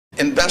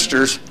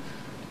investors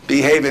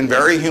behave in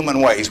very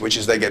human ways, which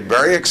is they get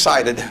very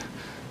excited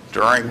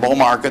during bull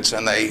markets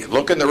and they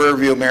look in the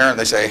rearview mirror and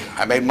they say,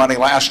 I made money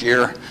last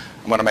year,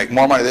 I'm going to make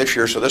more money this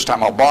year, so this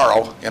time I'll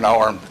borrow, you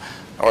know,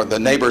 or the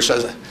neighbor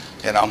says,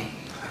 you know,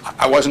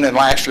 I wasn't in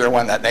last year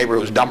when that neighbor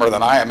was dumber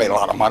than I made a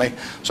lot of money,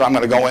 so I'm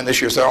going to go in this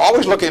year. So they're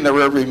always looking in the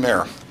rearview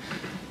mirror.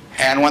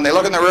 And when they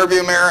look in the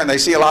rearview mirror and they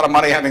see a lot of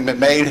money having been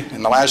made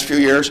in the last few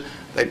years,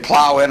 they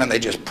plow in and they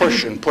just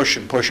push and push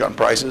and push on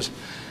prices.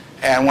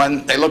 And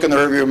when they look in the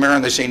rearview mirror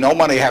and they see no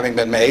money having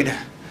been made,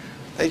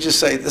 they just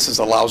say, this is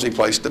a lousy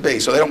place to be.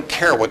 So they don't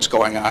care what's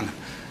going on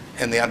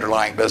in the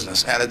underlying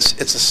business. And it's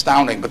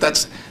astounding, but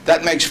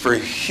that makes for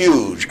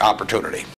huge opportunity.